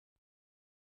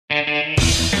Howdy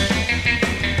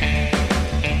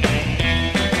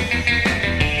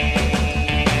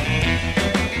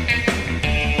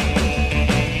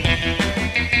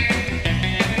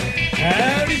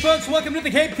folks, welcome to the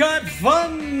Cape Cod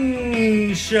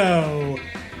Fun Show.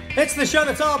 It's the show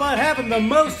that's all about having the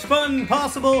most fun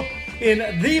possible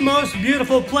in the most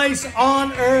beautiful place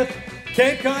on earth,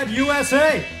 Cape Cod,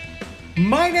 USA.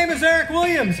 My name is Eric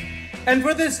Williams, and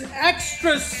for this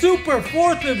extra super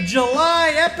 4th of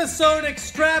July episode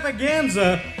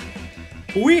extravaganza,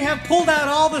 we have pulled out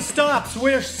all the stops.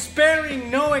 We're sparing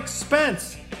no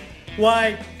expense.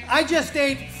 Why, I just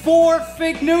ate 4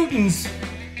 Fig Newtons.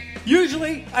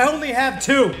 Usually, I only have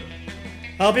 2.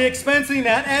 I'll be expensing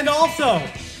that, and also,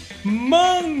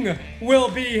 Mung will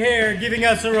be here giving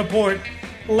us a report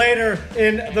later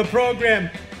in the program.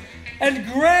 And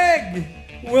Greg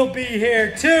will be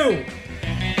here too.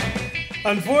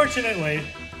 Unfortunately,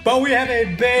 but we have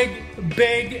a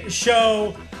big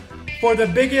show for the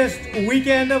biggest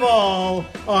weekend of all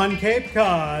on Cape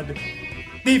Cod,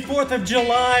 the 4th of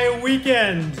July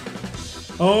weekend.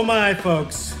 Oh my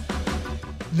folks.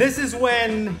 This is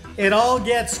when it all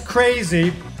gets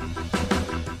crazy,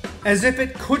 as if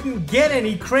it couldn't get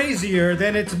any crazier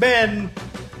than it's been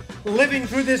living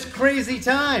through this crazy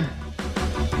time.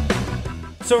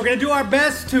 So we're going to do our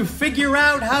best to figure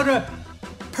out how to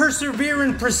persevere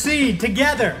and proceed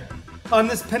together on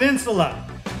this peninsula.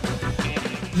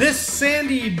 This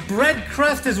sandy bread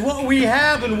crust is what we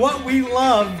have and what we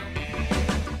love.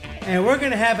 And we're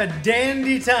going to have a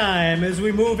dandy time as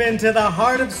we move into the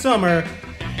heart of summer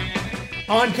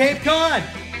on Cape Cod.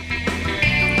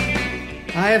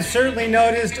 I have certainly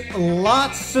noticed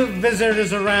lots of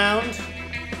visitors around.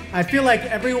 I feel like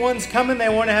everyone's coming, they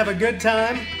want to have a good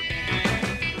time.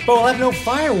 But we'll have no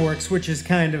fireworks, which is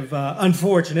kind of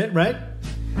unfortunate, right?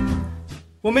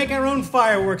 We'll make our own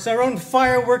fireworks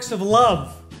of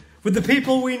love with the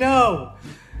people we know,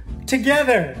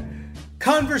 together.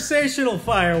 Conversational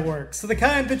fireworks, the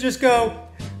kind that just go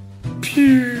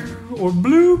pew or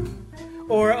bloop,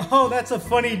 or oh, that's a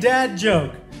funny dad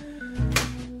joke.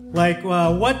 Like,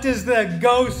 what does the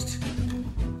ghost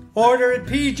order at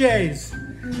PJ's?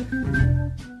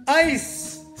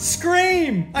 Ice!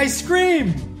 Scream! Ice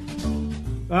cream!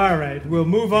 All right, we'll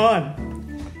move on.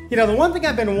 You know, the one thing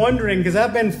I've been wondering, because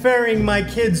I've been ferrying my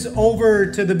kids over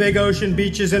to the big ocean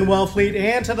beaches in Wellfleet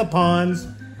and to the ponds.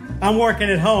 I'm working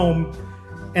at home,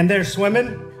 and they're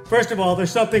swimming. First of all,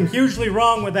 there's something hugely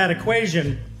wrong with that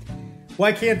equation.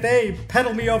 Why can't they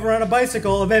pedal me over on a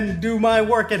bicycle and then do my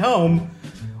work at home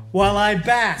while I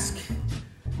bask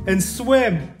and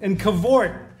swim and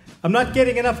cavort? I'm not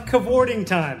getting enough cavorting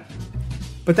time,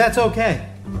 but that's okay.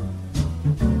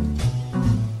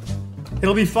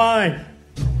 It'll be fine.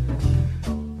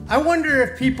 I wonder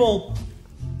if people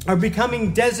are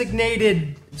becoming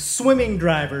designated swimming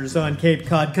drivers on Cape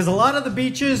Cod, because a lot of the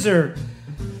beaches are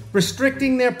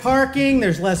restricting their parking.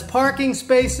 There's less parking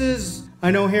spaces. I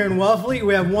know here in Wellfleet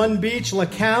we have one beach,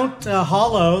 LeCount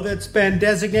Hollow, that's been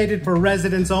designated for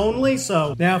residents only.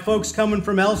 So now folks coming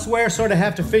from elsewhere sort of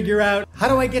have to figure out, how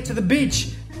do I get to the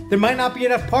beach? There might not be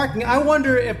enough parking. I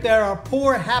wonder if there are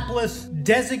poor, hapless,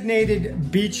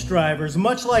 designated beach drivers,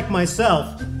 much like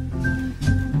myself,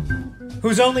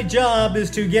 whose only job is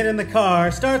to get in the car,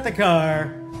 start the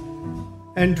car,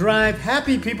 and drive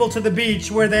happy people to the beach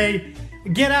where they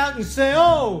get out and say,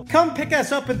 oh, come pick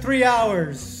us up in 3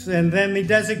 hours. And then the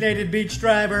designated beach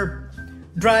driver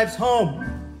drives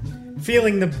home,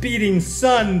 feeling the beating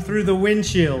sun through the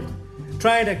windshield,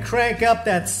 trying to crank up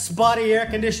that spotty air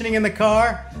conditioning in the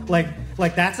car.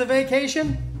 Like that's a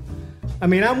vacation? I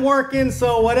mean, I'm working,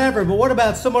 so whatever, but what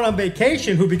about someone on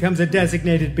vacation who becomes a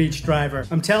designated beach driver?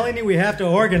 I'm telling you, we have to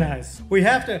organize. We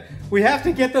have to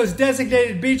get those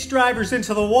designated beach drivers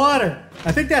into the water.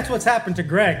 I think that's what's happened to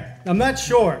Greg. I'm not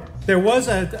sure. There was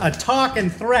a talk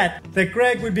and threat that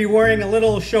Greg would be wearing a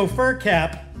little chauffeur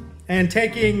cap and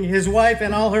taking his wife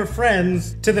and all her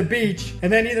friends to the beach,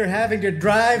 and then either having to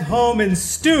drive home and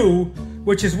stew,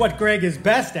 which is what Greg is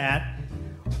best at,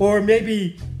 or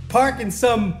maybe park in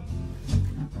some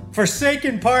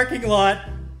forsaken parking lot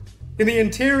in the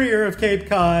interior of Cape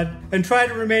Cod and try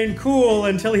to remain cool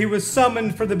until he was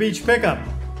summoned for the beach pickup.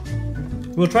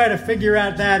 We'll try to figure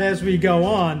out that as we go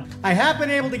on. I have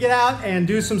been able to get out and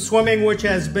do some swimming, which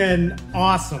has been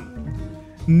awesome.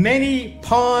 Many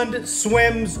pond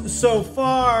swims so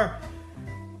far.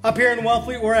 Up here in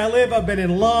Wellfleet where I live, I've been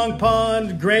in Long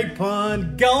Pond, Great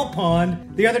Pond, Gull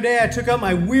Pond. The other day I took out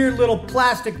my weird little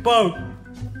plastic boat.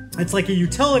 It's like a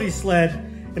utility sled,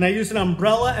 and I used an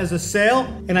umbrella as a sail,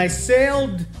 and I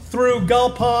sailed through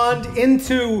Gull Pond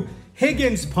into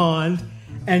Higgins Pond,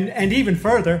 and even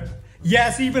further.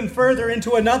 Yes, even further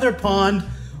into another pond,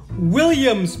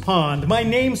 Williams Pond, my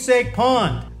namesake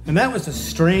pond. And that was a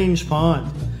strange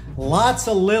pond. Lots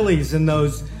of lilies and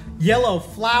those yellow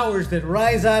flowers that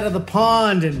rise out of the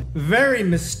pond, and very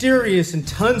mysterious, and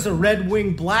tons of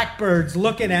red-winged blackbirds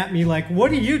looking at me like,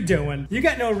 what are you doing? You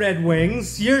got no red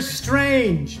wings. You're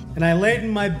strange. And I laid in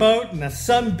my boat and the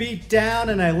sun beat down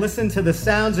and I listened to the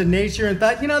sounds of nature and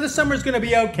thought, this summer's gonna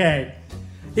be okay.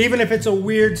 Even if it's a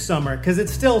weird summer, because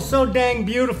it's still so dang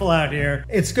beautiful out here,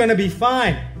 it's gonna be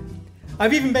fine.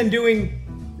 I've even been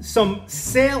doing some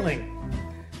sailing,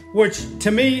 which to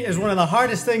me is one of the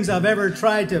hardest things I've ever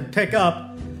tried to pick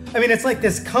up. I mean, it's like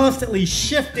this constantly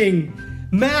shifting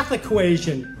math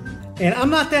equation, and I'm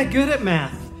not that good at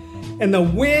math. And the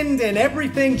wind and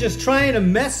everything just trying to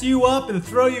mess you up and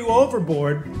throw you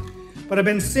overboard. But I've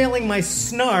been sailing my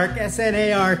Snark,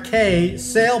 S-N-A-R-K,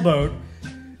 sailboat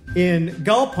in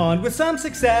Gull Pond with some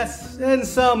success and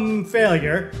some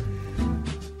failure.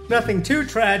 Nothing too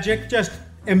tragic, just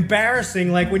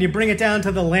embarrassing, like when you bring it down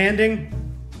to the landing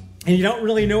and you don't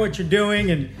really know what you're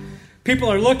doing, and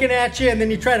people are looking at you, and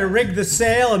then you try to rig the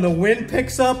sail and the wind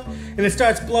picks up and it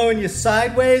starts blowing you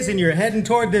sideways and you're heading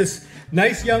toward this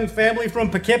nice young family from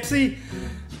Poughkeepsie.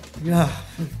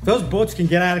 Those boats can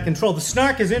get out of control. The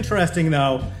Snark is interesting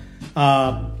though.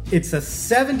 It's a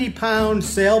 70-pound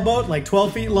sailboat, like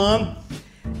 12 feet long.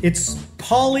 It's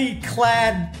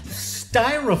poly-clad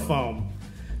styrofoam,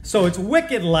 so it's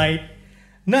wicked light,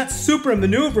 not super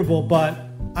maneuverable, but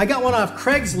I got one off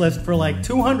Craigslist for like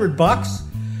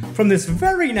 $200 from this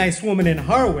very nice woman in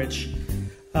Harwich.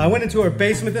 I went into her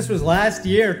basement. This was last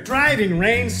year, driving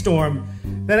rainstorm.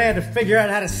 Then I had to figure out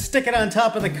how to stick it on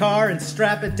top of the car and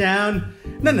strap it down.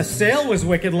 And then the sail was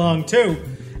wicked long too.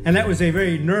 And that was a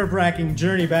very nerve-wracking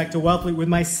journey back to Wellfleet with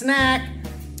my snack.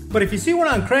 But if you see one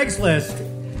on Craigslist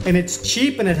and it's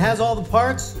cheap and it has all the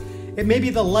parts, it may be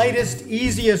the lightest,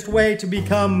 easiest way to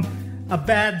become a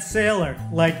bad sailor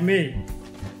like me.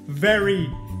 Very,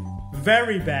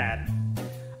 very bad.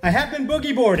 I have been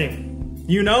boogie boarding.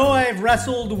 I've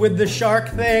wrestled with the shark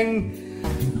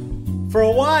thing for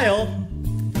a while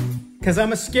because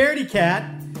I'm a scaredy cat.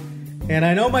 And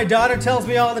I know my daughter tells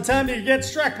me all the time, you get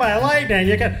struck by lightning,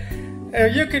 you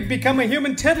could become a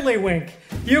human tiddlywink.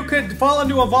 You could fall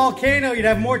into a volcano, you'd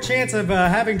have more chance of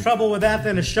having trouble with that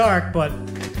than a shark. But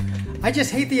I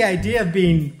just hate the idea of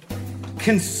being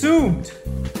consumed.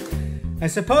 I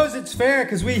suppose it's fair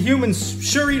because we humans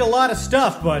sure eat a lot of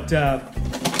stuff, but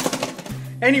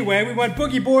anyway, we went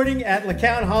boogie boarding at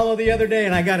LeCount Hollow the other day,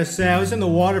 and I gotta say, I was in the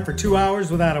water for 2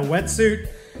 hours without a wetsuit,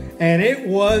 and it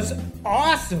was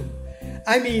awesome.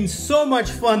 I mean, so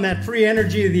much fun, that free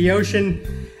energy of the ocean.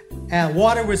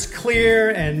 Water was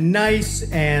clear and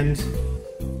nice, and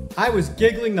I was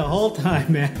giggling the whole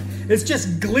time, man. It's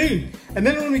just glee. And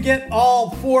then when we get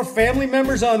all 4 family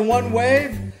members on one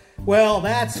wave, well,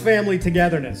 that's family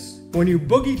togetherness. When you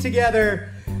boogie together,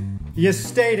 you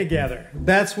stay together.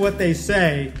 That's what they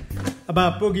say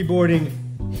about boogie boarding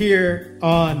here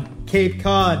on Cape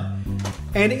Cod.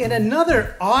 And in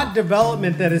another odd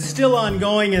development that is still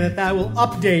ongoing and that I will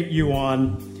update you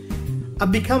on,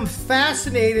 I've become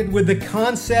fascinated with the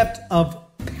concept of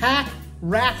pack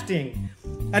rafting.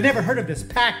 I've never heard of this.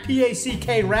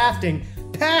 P-A-C-K rafting.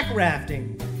 Pack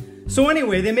rafting. So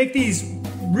anyway, they make these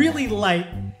really light,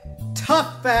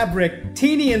 tough fabric,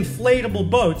 teeny inflatable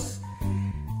boats.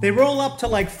 They roll up to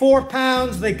like 4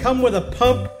 pounds. They come with a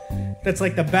pump that's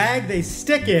like the bag they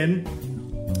stick in,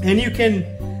 and you can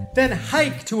then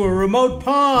hike to a remote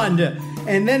pond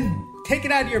and then take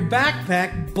it out of your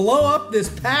backpack, blow up this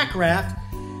pack raft,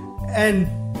 and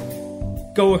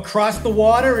go across the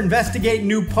water, investigate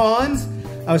new ponds.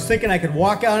 I was thinking I could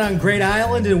walk out on Great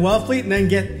Island in Wellfleet and then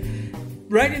get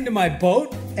right into my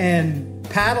boat and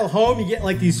paddle home. You get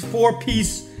like these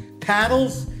 4-piece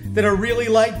paddles that are really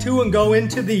light too and go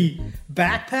into the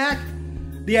backpack.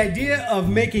 The idea of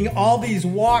making all these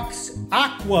walks,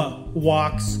 aqua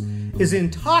walks, is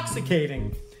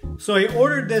intoxicating. So I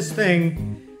ordered this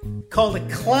thing called a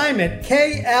Climate,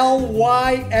 K-L-Y-M-I-T,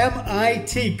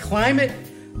 Climate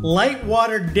Light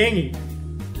Water Dinghy.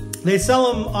 They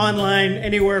sell them online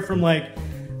anywhere from like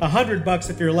 $100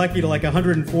 if you're lucky to like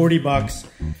 $140,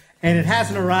 and it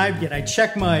hasn't arrived yet. I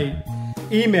check my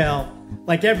email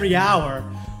like every hour.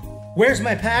 Where's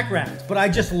my pack raft? But I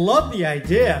just love the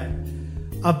idea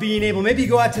of being able, maybe you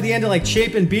go out to the end of like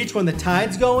Chapin Beach when the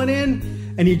tide's going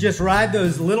in, and you just ride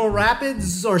those little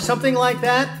rapids or something like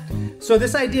that. So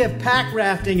this idea of pack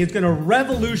rafting is going to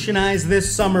revolutionize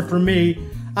this summer for me,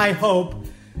 I hope.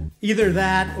 Either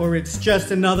that or it's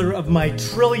just another of my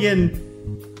trillion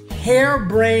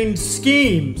harebrained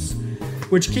schemes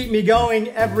which keep me going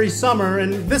every summer.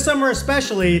 And this summer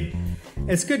especially,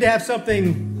 it's good to have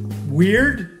something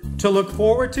weird to look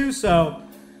forward to. So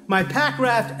my pack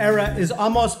raft era is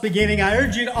almost beginning. I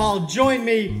urge you to all join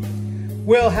me.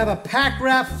 We'll have a pack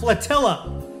raft flotilla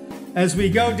as we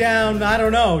go down, I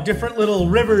don't know, different little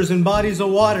rivers and bodies of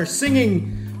water,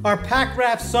 singing our pack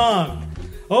raft song.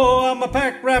 Oh, I'm a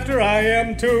pack rafter, I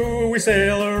am too. We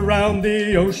sail around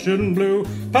the ocean blue.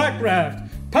 Pack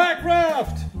raft, pack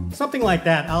raft. Something like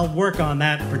that. I'll work on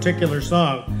that particular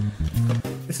song.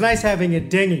 It's nice having a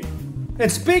dinghy.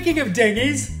 And speaking of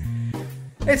dinghies,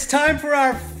 it's time for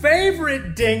our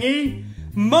favorite dinghy,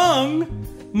 Mung.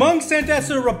 Mung sent us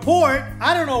a report.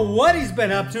 I don't know what he's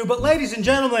been up to, but ladies and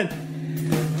gentlemen,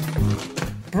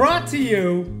 brought to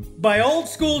you by Old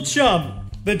School Chum,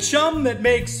 the chum that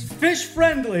makes fish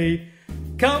friendly,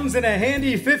 comes in a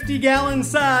handy 50-gallon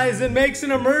size and makes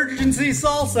an emergency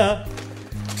salsa.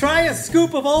 Try a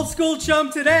scoop of Old School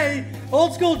Chum today.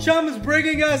 Old School Chum is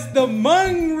bringing us the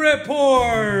Mung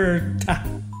Report.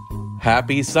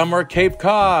 Happy summer, Cape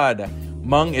Cod!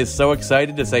 Mung is so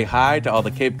excited to say hi to all the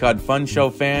Cape Cod Fun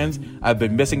Show fans. I've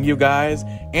been missing you guys,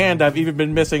 and I've even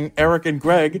been missing Eric and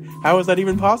Greg. How is that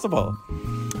even possible?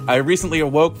 I recently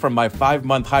awoke from my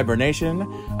 5-month hibernation.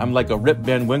 I'm like a Rip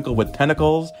Van Winkle with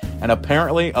tentacles, and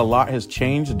apparently a lot has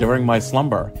changed during my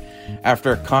slumber.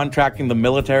 After contracting the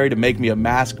military to make me a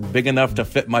mask big enough to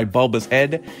fit my bulbous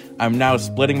head, I'm now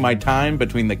splitting my time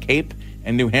between the Cape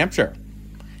and New Hampshire.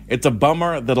 It's a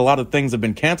bummer that a lot of things have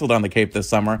been canceled on the Cape this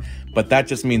summer, but that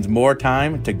just means more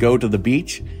time to go to the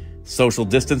beach. Social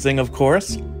distancing, of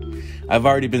course. I've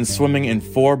already been swimming in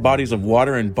 4 bodies of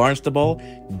water in Barnstable,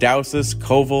 Dowses,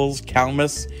 Covels,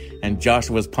 Calmus, and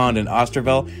Joshua's Pond in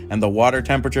Osterville, and the water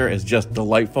temperature is just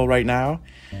delightful right now.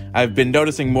 I've been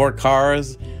noticing more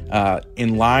cars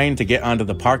in line to get onto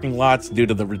the parking lots due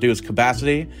to the reduced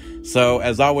capacity. So,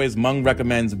 as always, Mung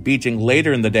recommends beaching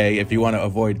later in the day if you want to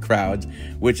avoid crowds,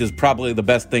 which is probably the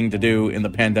best thing to do in the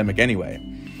pandemic anyway.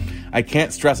 I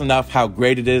can't stress enough how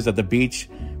great it is at the beach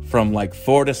from like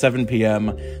 4 to 7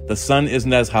 p.m. The sun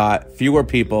isn't as hot, fewer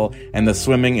people, and the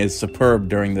swimming is superb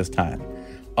during this time.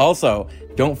 Also,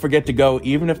 don't forget to go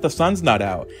even if the sun's not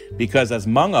out, because as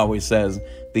Mung always says,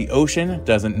 the ocean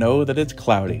doesn't know that it's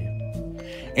cloudy.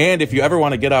 And if you ever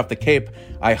want to get off the Cape,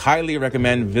 I highly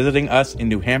recommend visiting us in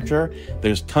New Hampshire.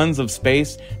 There's tons of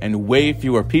space and way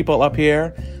fewer people up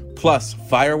here. Plus,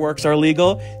 fireworks are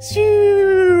legal.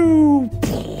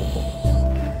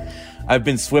 I've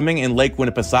been swimming in Lake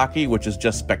Winnipesaukee, which is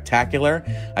just spectacular.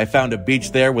 I found a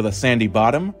beach there with a sandy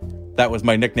bottom. That was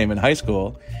my nickname in high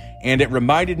school. And it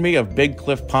reminded me of Big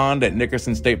Cliff Pond at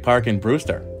Nickerson State Park in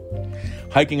Brewster.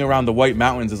 Hiking around the White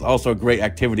Mountains is also a great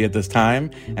activity at this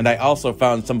time, and I also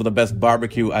found some of the best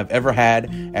barbecue I've ever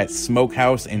had at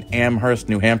Smokehouse in Amherst,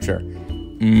 New Hampshire.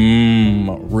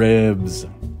 Ribs.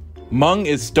 Mung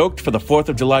is stoked for the 4th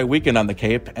of July weekend on the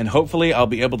Cape, and hopefully I'll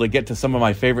be able to get to some of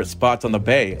my favorite spots on the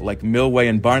bay, like Millway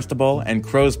in Barnstable and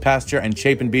Crow's Pasture and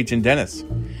Chapin Beach in Dennis.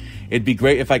 It'd be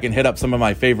great if I can hit up some of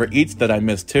my favorite eats that I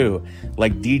missed too,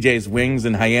 like DJ's Wings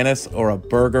in Hyannis or a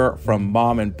burger from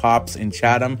Mom and Pop's in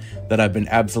Chatham that I've been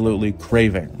absolutely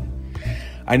craving.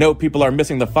 I know people are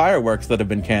missing the fireworks that have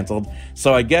been canceled,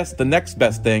 so I guess the next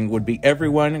best thing would be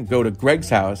everyone go to Greg's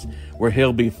house, where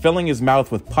he'll be filling his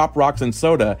mouth with Pop Rocks and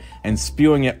soda and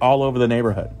spewing it all over the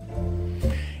neighborhood.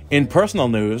 In personal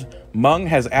news, Mung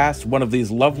has asked one of these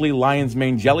lovely lion's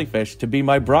mane jellyfish to be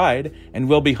my bride, and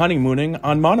we'll be honeymooning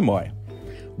on Monomoy.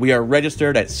 We are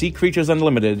registered at Sea Creatures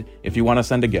Unlimited if you want to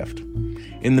send a gift.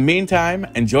 In the meantime,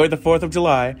 enjoy the 4th of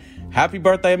July, happy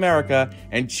birthday America,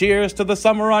 and cheers to the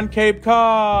summer on Cape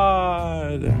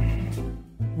Cod!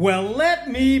 Well, let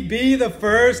me be the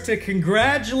first to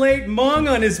congratulate Mung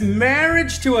on his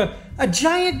marriage to a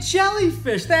giant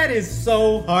jellyfish. That is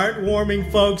so heartwarming,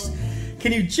 folks.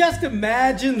 Can you just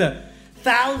imagine the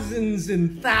thousands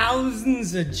and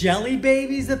thousands of jelly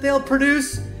babies that they'll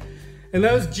produce? And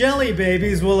those jelly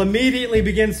babies will immediately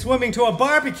begin swimming to a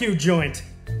barbecue joint.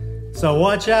 So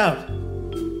watch out.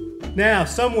 Now,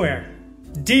 somewhere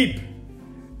deep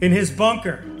in his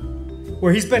bunker,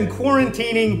 where he's been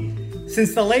quarantining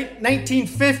since the late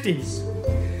 1950s,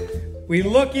 we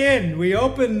look in, we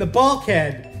open the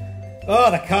bulkhead. Oh,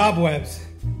 the cobwebs.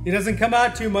 He doesn't come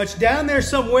out too much. Down there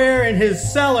somewhere in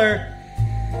his cellar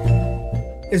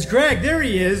is Greg. There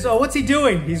he is. Oh, what's he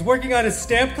doing? He's working on his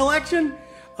stamp collection?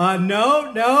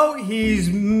 No, he's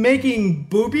making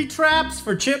booby traps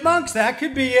for chipmunks. That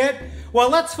could be it. Well,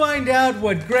 let's find out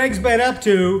what Greg's been up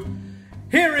to.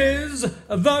 Here is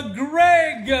the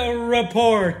Greg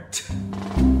Report.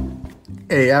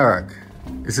 Hey, Eric.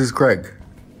 This is Greg.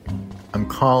 I'm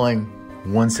calling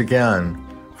once again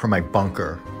from my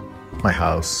bunker, my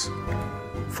house,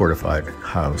 fortified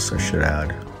house, I should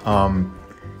add.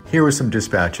 Here were some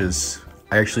dispatches.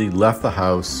 I actually left the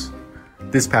house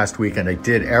this past weekend. I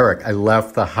did, Eric. I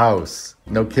left the house.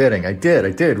 No kidding. I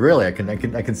did. Really. I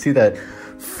can see that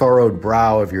furrowed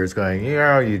brow of yours going,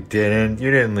 "Yeah, you didn't.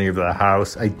 You didn't leave the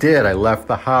house." I did. I left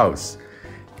the house.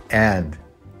 And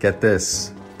get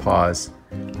this. Pause.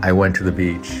 I went to the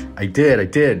beach. I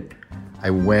did. I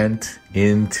went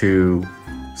into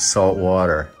salt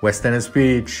water. West Ennis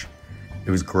Beach.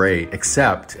 It was great.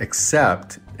 Except,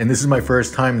 and this is my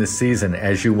first time this season,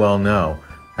 as you well know.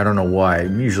 I don't know why.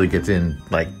 It usually gets in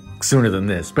like sooner than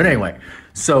this. But anyway,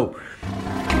 so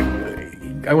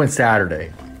I went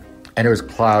Saturday and it was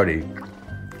cloudy.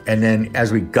 And then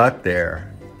as we got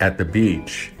there at the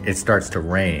beach, it starts to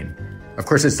rain. Of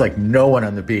course, it's like no one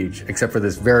on the beach except for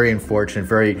this very unfortunate,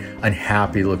 very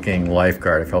unhappy looking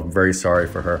lifeguard. I felt very sorry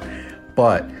for her.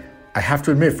 But I have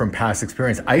to admit from past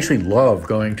experience, I actually love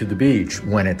going to the beach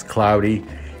when it's cloudy.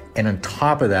 And on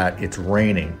top of that, it's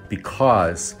raining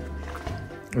because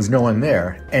there's no one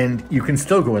there. And you can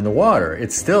still go in the water.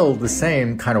 It's still the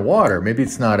same kind of water. Maybe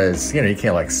it's not as, you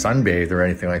can't like sunbathe or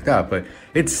anything like that, but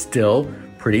it's still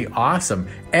pretty awesome.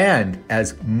 And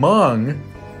as Mung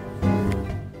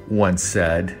once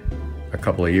said a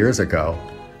couple of years ago,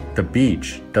 the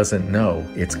beach doesn't know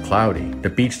it's cloudy. The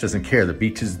beach doesn't care. The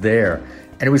beach is there.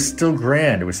 And it was still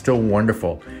grand. It was still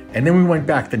wonderful. And then we went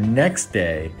back the next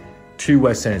day to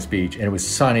West Ennis Beach, and it was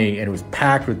sunny, and it was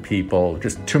packed with people,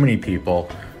 just too many people,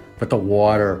 but the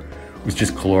water was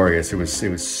just glorious. It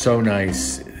was so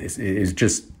nice. It was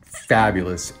just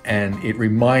fabulous, and it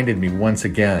reminded me once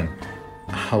again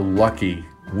how lucky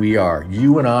we are,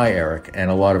 you and I, Eric,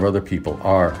 and a lot of other people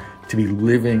are, to be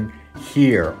living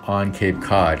here on Cape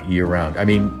Cod year-round. I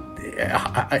mean,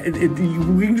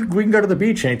 we can go to the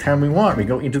beach anytime we want. We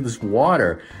go into this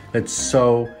water that's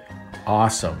so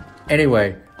awesome.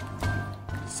 Anyway,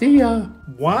 see ya.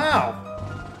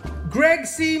 Wow. Greg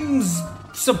seems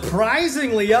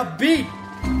surprisingly upbeat.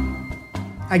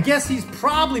 I guess he's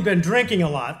probably been drinking a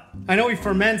lot. I know he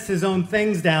ferments his own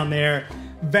things down there.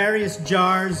 Various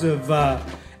jars of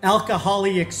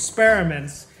alcohol-y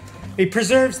experiments. He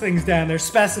preserves things down there,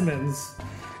 specimens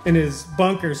in his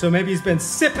bunker. So maybe he's been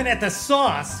sipping at the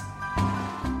sauce.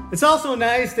 It's also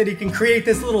nice that he can create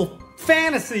this little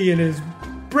fantasy in his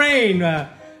brain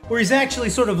where he's actually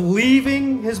sort of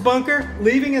leaving his bunker,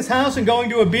 leaving his house and going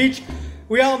to a beach.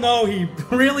 We all know he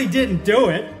really didn't do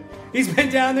it. He's been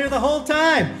down there the whole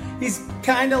time. He's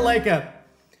kind of like a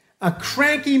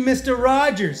cranky Mr.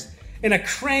 Rogers in a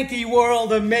cranky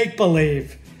world of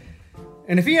make-believe.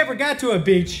 And if he ever got to a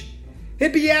beach,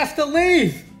 he'd be asked to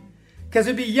leave because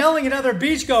he'd be yelling at other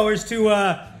beachgoers to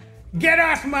get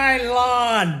off my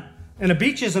lawn. And a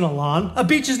beach isn't a lawn. A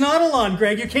beach is not a lawn,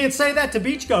 Greg. You can't say that to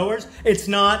beachgoers. It's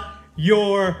not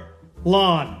your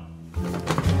lawn.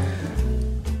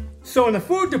 So in the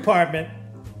food department,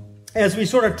 as we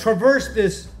sort of traverse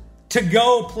this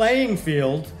to-go playing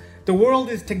field, the world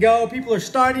is to-go. People are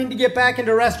starting to get back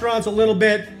into restaurants a little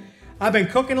bit. I've been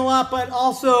cooking a lot, but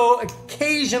also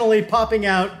occasionally popping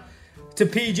out to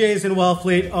PJ's in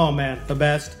Wellfleet. Oh man, the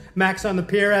best. Max on the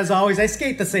Pier, as always. I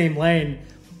skate the same lane.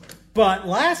 But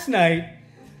last night,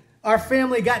 our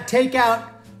family got takeout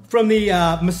from the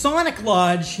Masonic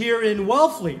Lodge here in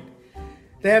Wellfleet.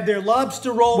 They have their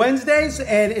lobster roll Wednesdays,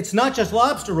 and it's not just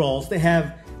lobster rolls. They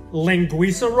have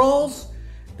linguiça rolls.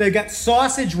 They've got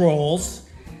sausage rolls,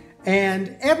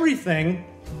 and everything,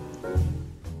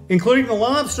 including the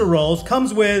lobster rolls,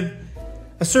 comes with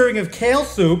a serving of kale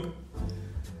soup,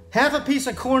 half a piece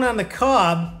of corn on the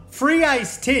cob, free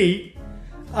iced tea.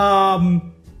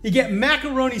 You get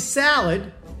macaroni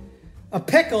salad, a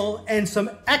pickle, and some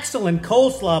excellent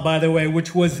coleslaw, by the way,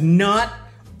 which was not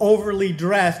overly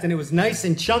dressed, and it was nice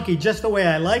and chunky, just the way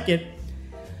I like it.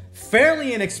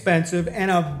 Fairly inexpensive,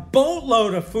 and a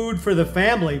boatload of food for the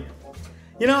family.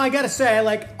 You know, I gotta say, I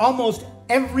like almost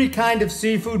every kind of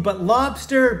seafood, but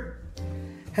lobster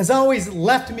has always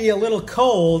left me a little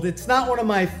cold. It's not one of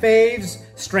my faves.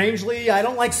 Strangely, I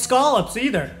don't like scallops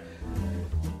either,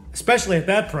 especially at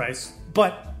that price.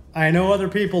 But I know other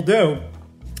people do.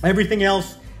 Everything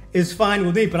else is fine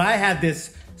with me, but I had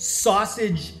this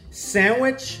sausage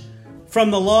sandwich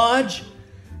from the lodge,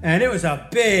 and it was a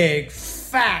big,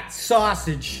 fat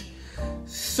sausage.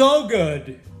 So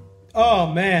good. Oh,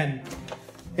 man.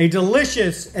 A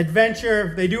delicious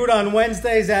adventure. They do it on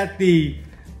Wednesdays at the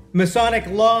Masonic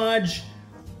Lodge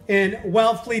in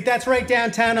Wellfleet. That's right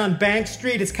downtown on Bank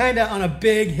Street. It's kind of on a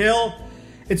big hill.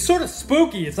 It's sort of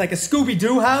spooky. It's like a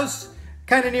Scooby-Doo house,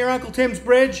 kind of near Uncle Tim's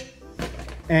Bridge.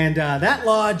 And that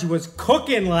lodge was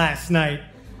cooking last night.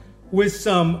 with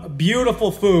some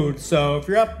beautiful food. So if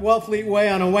you're up Wellfleet Way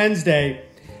on a Wednesday,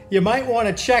 you might want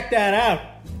to check that out.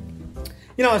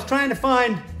 You know, I was trying to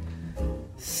find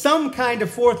some kind of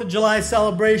 4th of July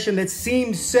celebration that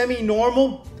seemed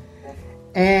semi-normal.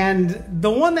 And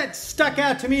the one that stuck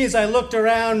out to me as I looked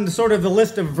around sort of the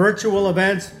list of virtual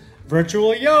events,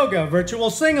 virtual yoga, virtual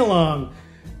sing-along,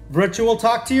 virtual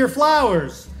talk to your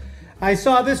flowers. I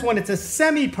saw this one. It's a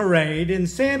semi-parade in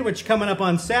Sandwich coming up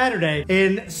on Saturday.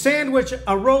 In Sandwich,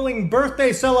 a rolling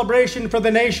birthday celebration for the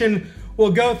nation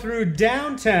will go through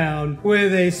downtown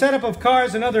with a setup of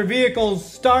cars and other vehicles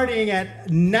starting at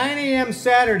 9 a.m.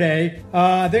 Saturday.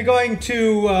 They're going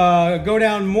to go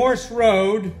down Morse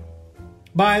Road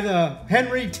by the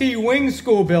Henry T. Wing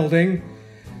School building.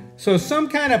 So some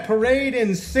kind of parade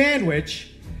in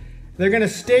Sandwich. They're going to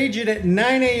stage it at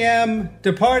 9 a.m.,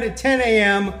 depart at 10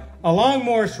 a.m. along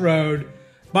Morse Road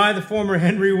by the former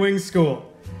Henry Wing School.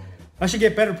 I should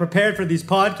get better prepared for these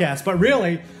podcasts, but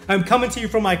really, I'm coming to you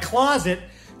from my closet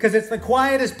because it's the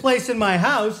quietest place in my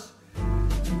house.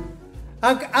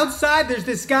 Outside, there's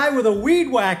this guy with a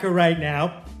weed whacker right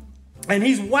now, and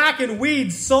he's whacking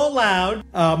weeds so loud.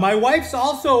 My wife's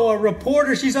also a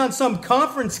reporter. She's on some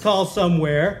conference call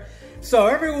somewhere, so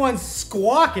everyone's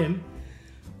squawking.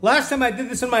 Last time I did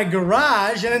this in my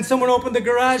garage, and then someone opened the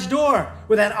garage door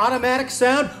with that automatic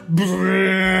sound.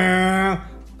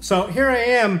 So here I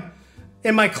am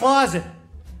in my closet,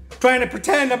 trying to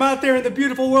pretend I'm out there in the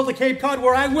beautiful world of Cape Cod,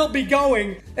 where I will be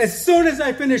going. As soon as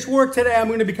I finish work today, I'm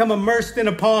going to become immersed in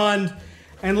a pond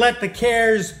and let the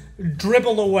cares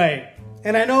dribble away.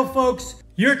 And I know, folks,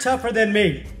 you're tougher than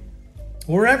me.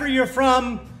 Wherever you're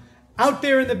from, out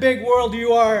there in the big world,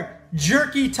 you are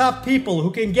jerky, tough people who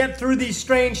can get through these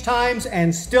strange times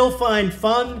and still find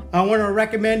fun. I want to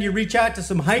recommend you reach out to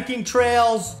some hiking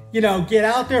trails. You know, get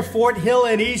out there, Fort Hill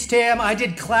in Eastham. I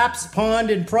did Claps Pond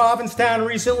in Provincetown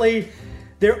recently.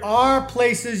 There are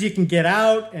places you can get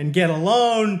out and get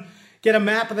alone. Get a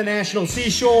map of the National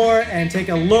Seashore and take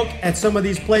a look at some of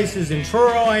these places in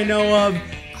Truro I know of,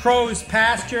 Crow's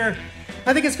Pasture.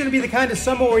 I think it's going to be the kind of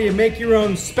summer where you make your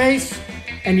own space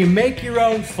and you make your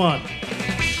own fun.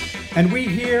 And we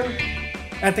here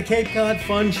at the Cape Cod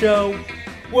Fun Show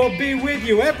will be with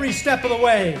you every step of the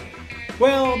way.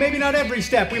 Well, maybe not every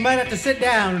step. We might have to sit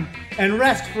down and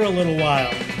rest for a little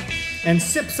while and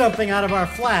sip something out of our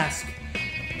flask,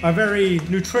 our very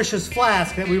nutritious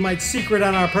flask that we might secret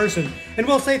on our person. And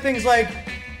we'll say things like,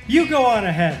 "You go on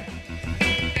ahead,"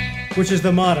 which is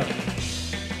the motto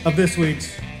of this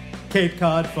week's Cape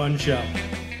Cod Fun Show.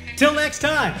 Till next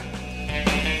time.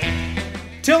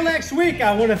 Till next week,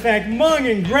 I want to thank Mung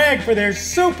and Greg for their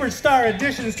superstar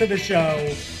additions to the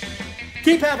show.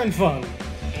 Keep having fun.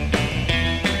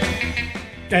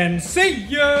 And see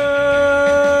ya!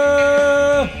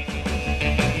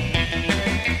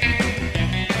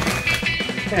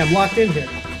 Hey, I'm locked in here.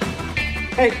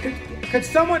 Hey, could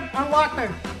someone unlock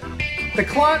the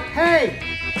closet? Hey!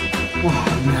 Oh,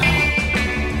 no.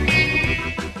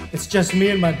 It's just me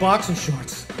and my boxer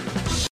shorts.